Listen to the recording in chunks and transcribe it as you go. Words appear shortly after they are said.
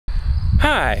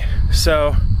Hi.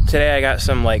 So today I got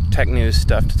some tech news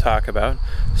stuff to talk about,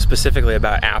 specifically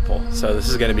about Apple. So this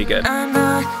is gonna be good. I'm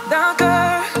not the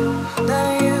girl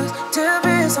that I used to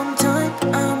be. Sometime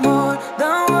I'm more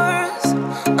than worse.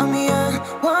 I'm beyond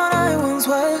what I once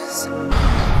was.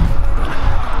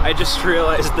 I just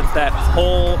realized that that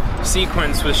whole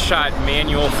sequence was shot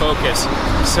manual focus.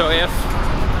 So if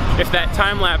that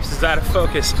time lapse is out of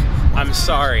focus, I'm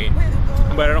sorry.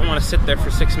 But I don't want to sit there for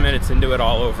 6 minutes and do it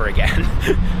all over again.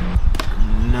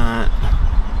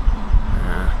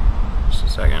 Just a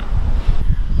second.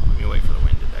 Let me wait for the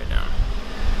wind to die down.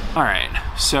 Alright,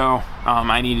 so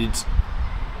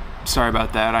sorry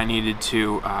about that. I needed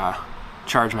to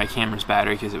charge my camera's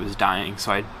battery because it was dying,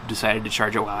 so I decided to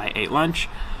charge it while I ate lunch,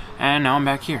 and now I'm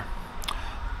back here.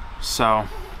 So,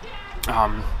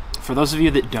 for those of you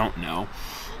that don't know,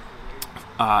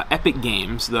 Epic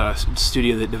Games, the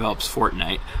studio that develops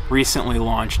Fortnite, recently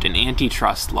launched an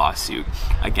antitrust lawsuit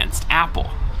against Apple.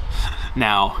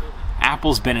 Now,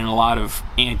 Apple's been in a lot of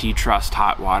antitrust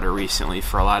hot water recently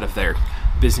for a lot of their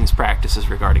business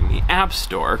practices regarding the App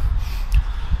Store,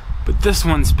 but this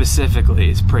one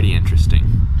specifically is pretty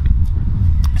interesting.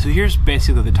 So here's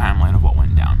basically the timeline of what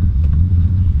went down.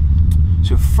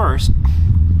 So first,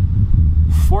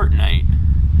 Fortnite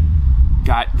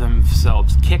got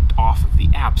themselves kicked off of the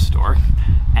App Store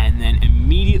and then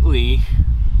immediately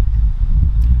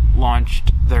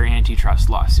launched their antitrust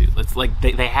lawsuit. It's like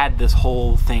they had this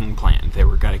whole thing planned. They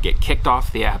were going to get kicked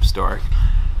off the App Store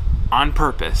on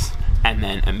purpose and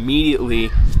then immediately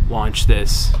launch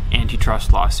this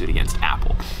antitrust lawsuit against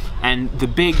Apple. And the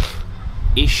big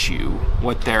issue,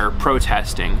 what they're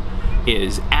protesting,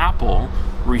 is Apple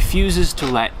refuses to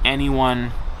let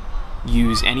anyone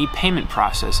use any payment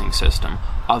processing system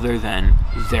other than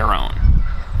their own.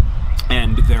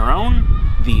 And their own,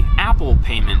 the Apple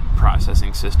payment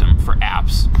processing system for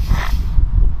apps,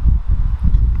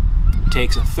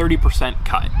 takes a 30%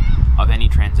 cut of any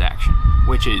transaction,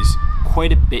 which is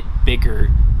quite a bit bigger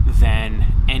than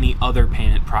any other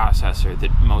payment processor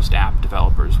that most app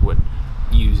developers would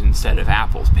use instead of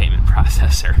Apple's payment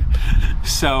processor.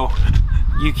 So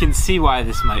you can see why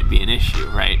this might be an issue,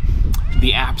 right?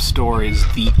 The App Store is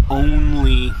the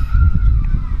only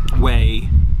way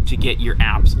to get your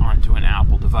apps onto an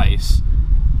Apple device,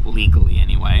 legally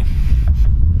anyway.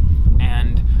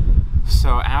 And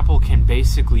so Apple can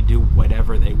basically do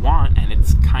whatever they want, and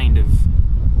it's kind of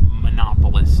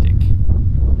monopolistic.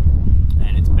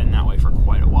 And it's been that way for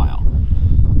quite a while.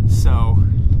 So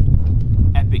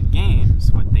Epic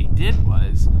Games, what they did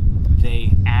was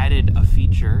they added a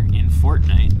feature in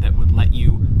Fortnite that would let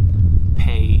you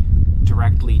pay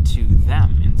directly to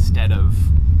them instead of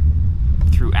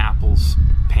through Apple's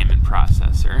payment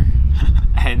processor.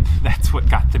 And that's what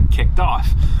got them kicked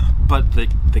off. But the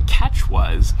catch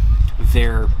was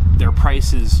their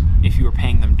prices, if you were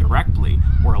paying them directly,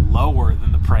 were lower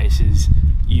than the prices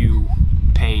you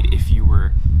paid if you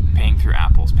were paying through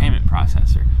Apple's payment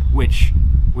processor, which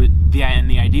the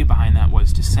idea behind that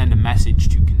was to send a message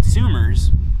to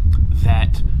consumers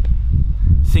that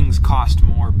things cost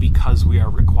more because we are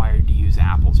required to use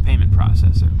Apple's payment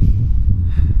processor.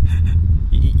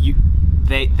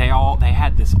 They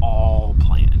had this all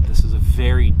planned. This is a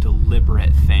very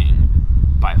deliberate thing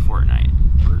by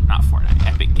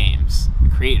Epic Games, the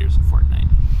creators of Fortnite.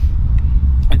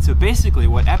 And so basically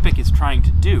what Epic is trying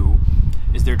to do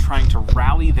is they're trying to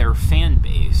rally their fan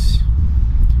base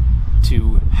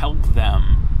to help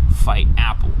them fight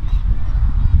Apple.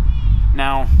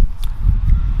 Now,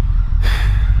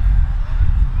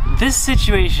 this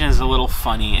situation is a little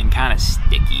funny and kind of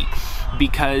sticky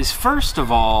because, first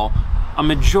of all, a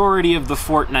majority of the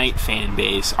Fortnite fan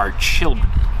base are children,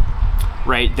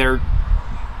 right? They're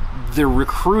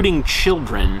recruiting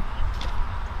children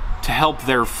to help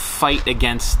their fight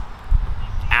against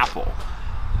Apple.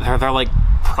 They're like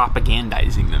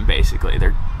propagandizing them, basically.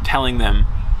 They're telling them,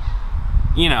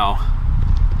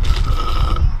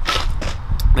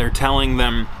 they're telling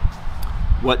them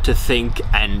what to think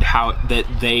and how that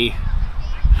they,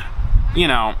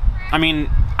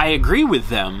 I agree with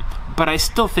them, but I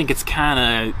still think it's kind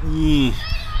of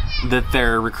that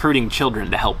they're recruiting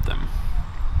children to help them.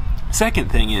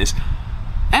 Second thing is,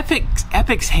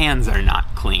 Epic's hands are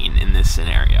not clean in this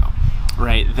scenario,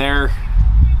 right? They're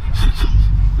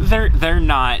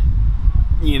not,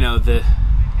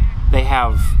 they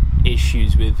have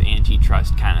issues with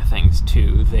antitrust kind of things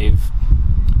too. They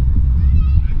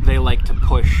like to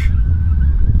push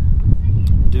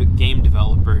game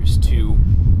developers to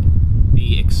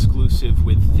be exclusive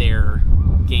with their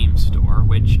game store,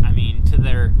 which, to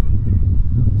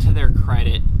their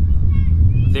credit,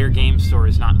 their game store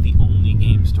is not the only only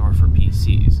game store for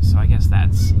PCs. So I guess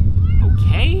that's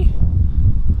okay,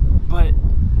 but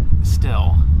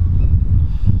still,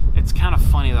 it's kind of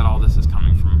funny that all this is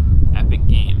coming from Epic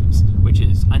Games, which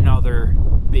is another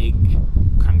big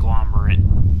conglomerate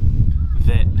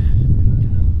that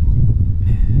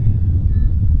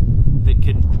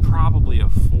could probably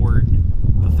afford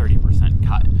the 30%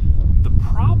 cut.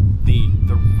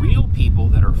 The real people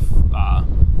that are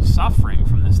suffering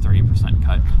from this 30%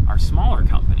 cut are smaller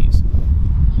companies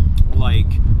like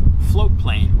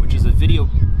Floatplane, which is a video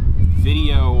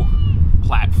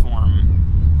platform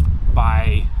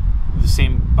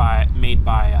made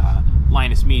by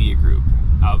Linus Media Group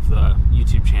of the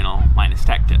YouTube channel Linus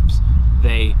Tech Tips.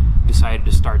 They decided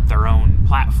to start their own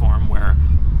platform where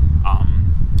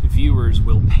viewers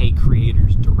will pay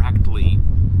creators directly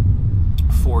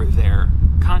for their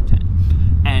content.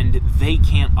 And they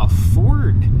can't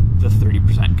afford the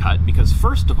 30% cut because,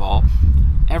 first of all,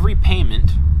 every time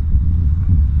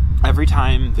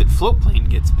that Floatplane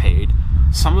gets paid,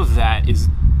 some of that is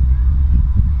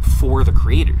for the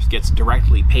creators, gets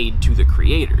directly paid to the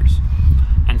creators.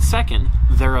 And second,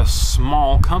 they're a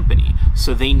small company,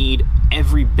 so they need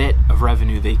every bit of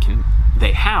revenue they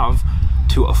have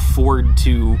to afford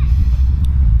to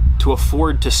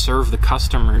serve the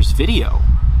customer's video,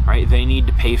 right? They need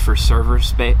to pay for server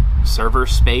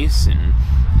space and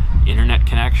internet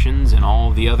connections and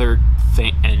all the other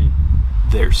and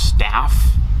their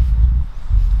staff.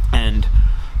 And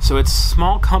so it's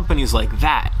small companies like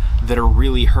that are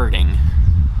really hurting,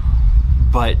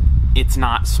 but it's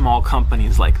not small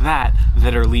companies like that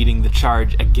are leading the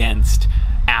charge against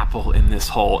Apple in this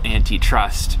whole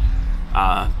antitrust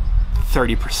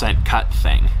 30% cut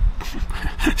thing.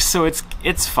 So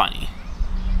it's funny.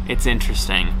 It's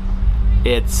interesting.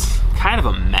 It's kind of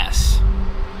a mess.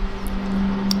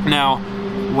 Now,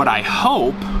 what I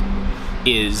hope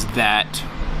is that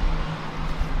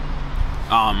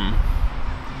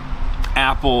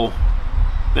Apple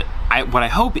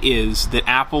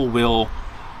will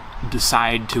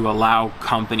decide to allow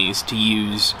companies to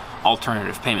use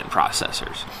alternative payment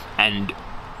processors and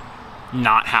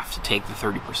not have to take the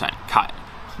 30% cut,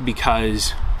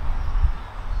 because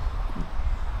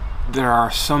there are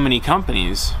so many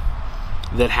companies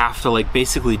that have to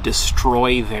basically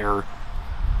destroy their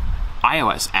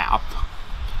iOS app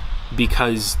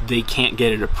because they can't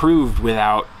get it approved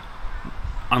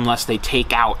unless they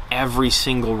take out every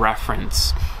single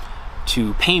reference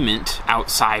to payment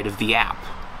outside of the app.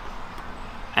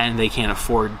 And they can't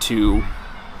afford to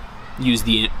use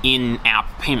the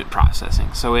in-app payment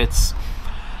processing. So it's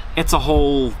a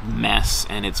whole mess,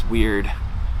 and it's weird.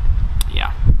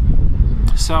 Yeah.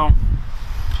 So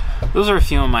those are a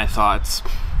few of my thoughts.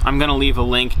 I'm going to leave a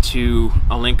link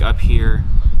up here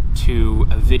to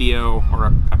a video or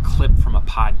a clip from a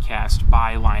podcast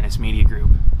by Linus Media Group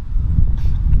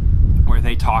where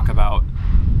they talk about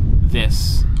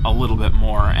this a little bit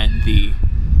more, and the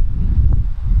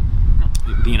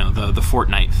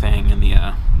Fortnite thing and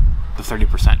the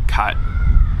 30% cut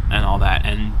and all that,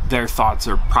 and their thoughts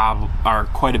are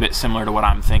quite a bit similar to what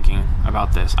I'm thinking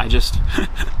about this. I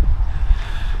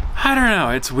don't know,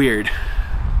 it's weird.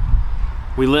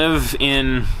 We live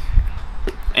in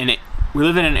an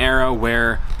era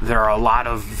where there are a lot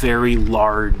of very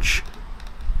large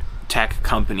tech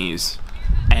companies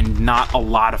and not a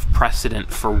lot of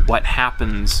precedent for what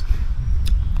happens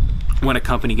when a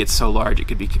company gets so large. It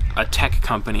could be a tech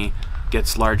company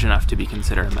gets large enough to be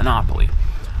considered a monopoly.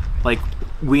 Like,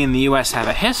 we in the US have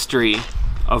a history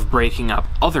of breaking up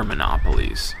other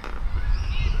monopolies,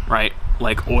 right?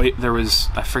 Like, there was,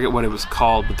 I forget what it was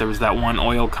called, but there was that one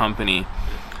oil company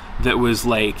that was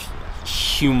like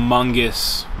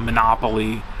humongous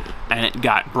monopoly, and it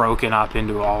got broken up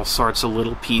into all sorts of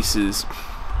little pieces.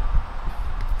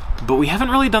 But we haven't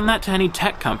really done that to any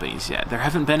tech companies yet. There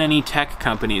haven't been any tech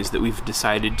companies that we've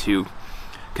decided to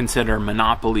consider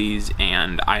monopolies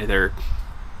and either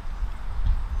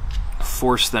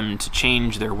force them to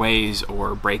change their ways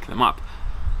or break them up.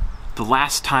 The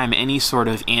last time any sort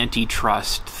of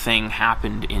antitrust thing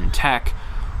happened in tech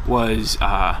was,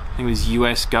 I think it was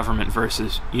U.S. government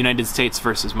versus United States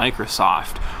versus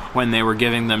Microsoft, when they were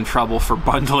giving them trouble for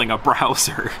bundling a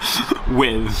browser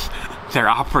with their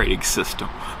operating system,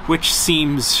 which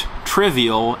seems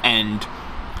trivial and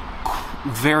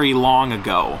very long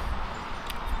ago.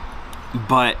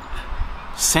 But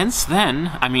since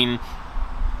then, I mean,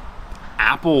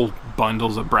 Apple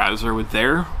bundles a browser with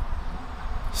their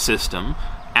system.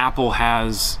 Apple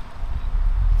has,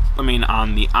 I mean,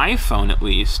 on the iPhone at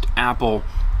least, Apple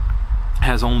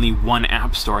has only one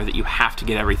app store that you have to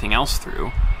get everything else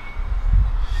through.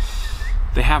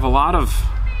 They have a lot of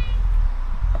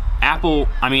Apple,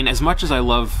 I mean, as much as I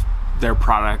love their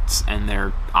products and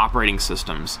their operating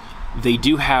systems, they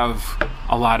do have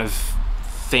a lot of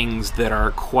things that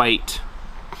are quite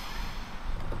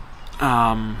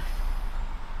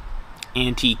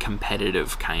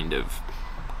anti-competitive, kind of,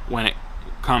 when it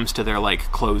comes to their like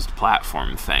closed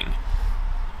platform thing.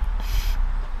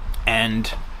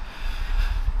 And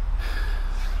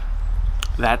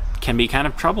that can be kind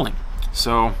of troubling.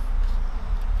 So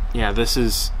yeah, this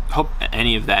is, hope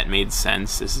any of that made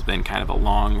sense. This has been kind of a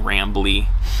long, rambly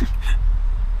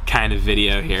kind of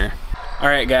video here.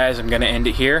 Alright guys, I'm gonna end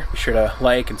it here. Be sure to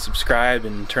like and subscribe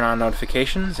and turn on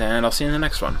notifications, and I'll see you in the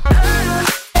next one.